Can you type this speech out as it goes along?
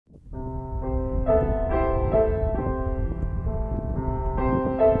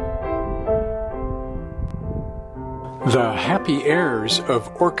The happy airs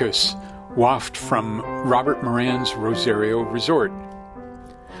of Orcas waft from Robert Moran's Rosario resort.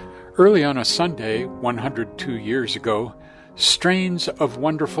 Early on a Sunday, 102 years ago, strains of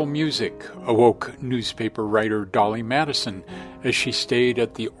wonderful music awoke newspaper writer Dolly Madison as she stayed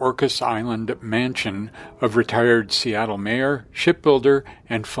at the Orcas Island mansion of retired Seattle mayor, shipbuilder,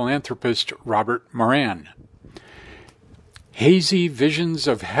 and philanthropist Robert Moran. Hazy visions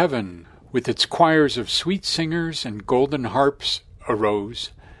of heaven, with its choirs of sweet singers and golden harps,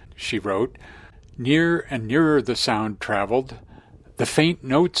 arose, she wrote. Near and nearer the sound traveled. The faint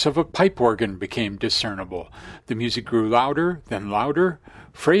notes of a pipe organ became discernible. The music grew louder, then louder.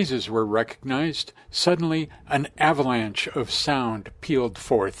 Phrases were recognized. Suddenly, an avalanche of sound pealed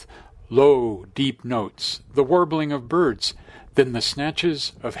forth. Low, deep notes, the warbling of birds, then the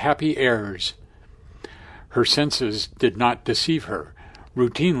snatches of happy airs. Her senses did not deceive her.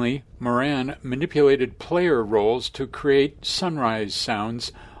 Routinely, Moran manipulated player roles to create sunrise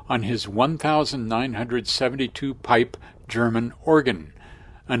sounds on his 1,972-pipe German organ,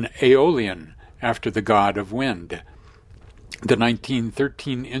 an Aeolian after the god of wind. The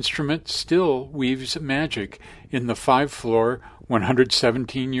 1913 instrument still weaves magic in the 5-floor,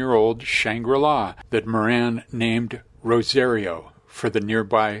 117-year-old Shangri-La that Moran named Rosario for the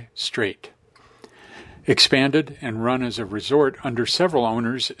nearby strait. Expanded and run as a resort under several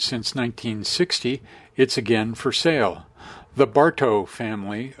owners since 1960, it's again for sale. The Bartow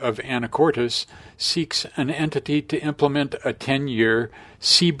family of Anacortes seeks an entity to implement a 10-year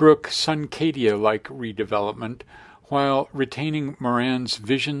Seabrook-Suncadia-like redevelopment while retaining Moran's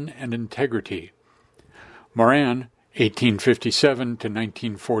vision and integrity. Moran, 1857 to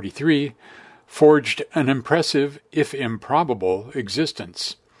 1943, forged an impressive, if improbable,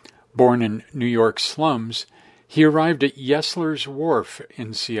 existence. Born in New York's slums, he arrived at Yesler's Wharf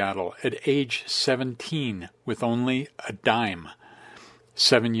in Seattle at age 17 with only a dime.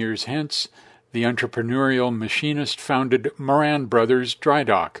 7 years hence, the entrepreneurial machinist founded Moran Brothers Dry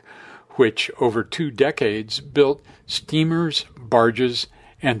Dock, which over 2 decades built steamers, barges,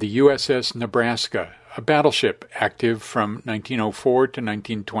 and the USS Nebraska, a battleship active from 1904 to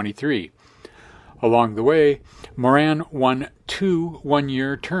 1923. Along the way, Moran won 2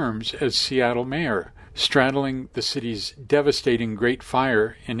 one-year terms as Seattle mayor, straddling the city's devastating Great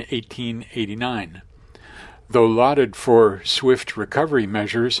Fire in 1889. Though lauded for swift recovery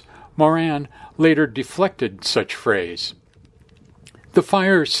measures, Moran later deflected such praise. The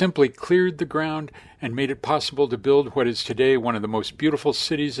fire simply cleared the ground and made it possible to build what is today one of the most beautiful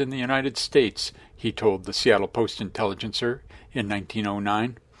cities in the United States, he told the Seattle Post-Intelligencer in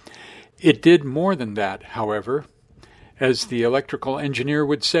 1909. It did more than that, however. As the electrical engineer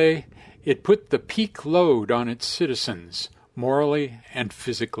would say, it put the peak load on its citizens, morally and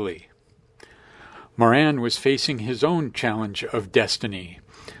physically. Moran was facing his own challenge of destiny.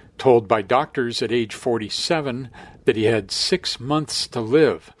 Told by doctors at age 47 that he had 6 months to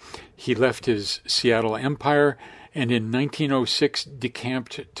live, he left his Seattle empire and in 1906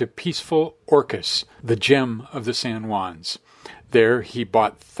 decamped to peaceful Orcas, the gem of the San Juans. There he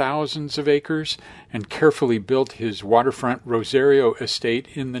bought thousands of acres and carefully built his waterfront Rosario estate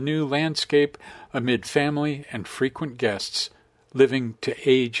in the new landscape amid family and frequent guests, living to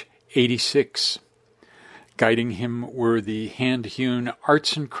age 86. Guiding him were the hand-hewn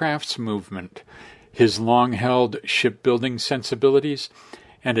arts and crafts movement, his long-held shipbuilding sensibilities,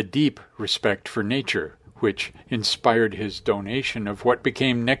 and a deep respect for nature, which inspired his donation of what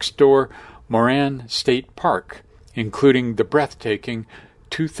became next door Moran State Park, including the breathtaking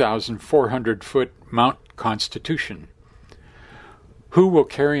 2,400-foot Mount Constitution. Who will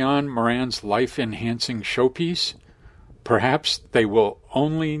carry on Moran's life-enhancing showpiece? Perhaps they will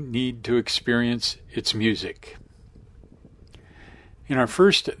only need to experience its music. In our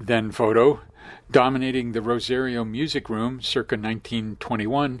first then photo, dominating the Rosario Music Room circa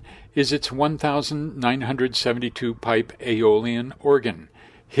 1921, is its 1,972-pipe Aeolian organ,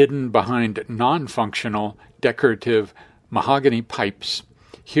 hidden behind non-functional, decorative mahogany pipes.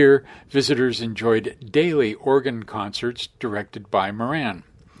 Here, visitors enjoyed daily organ concerts directed by Moran.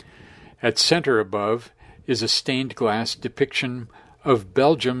 At center above is a stained glass depiction of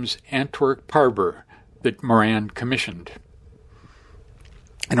Belgium's Antwerp harbor that Moran commissioned.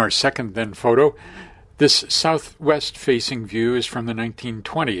 In our second then photo, this southwest-facing view is from the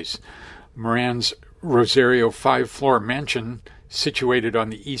 1920s. Moran's Rosario 5-floor mansion, situated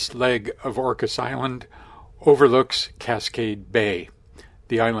on the east leg of Orcas Island, overlooks Cascade Bay.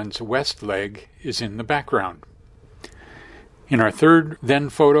 The island's west leg is in the background. In our third then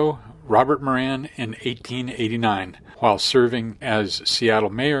photo, Robert Moran in 1889, while serving as Seattle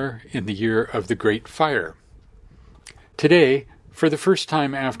mayor in the year of the Great Fire. Today, for the first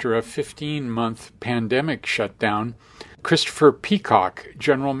time after a 15-month pandemic shutdown, Christopher Peacock,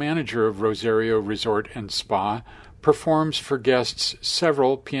 general manager of Rosario Resort and Spa, performs for guests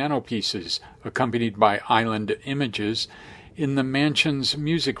several piano pieces, accompanied by island images, in the mansion's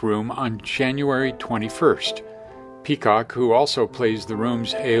music room on January 21st. Peacock, who also plays the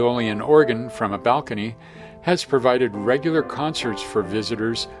room's Aeolian organ from a balcony, has provided regular concerts for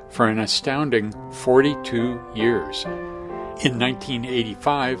visitors for an astounding 42 years. In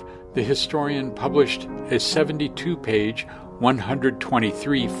 1985, the historian published a 72-page,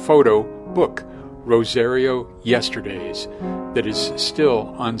 123-photo book, Rosario Yesterdays, that is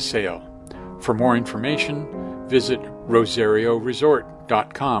still on sale. For more information, visit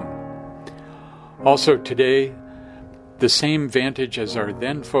rosarioresort.com. Also today, the same vantage as our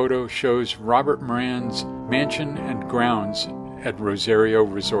then photo shows Robert Moran's mansion and grounds at Rosario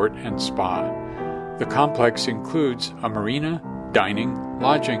Resort and Spa. The complex includes a marina, dining,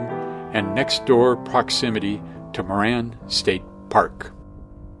 lodging, and next-door proximity to Moran State Park.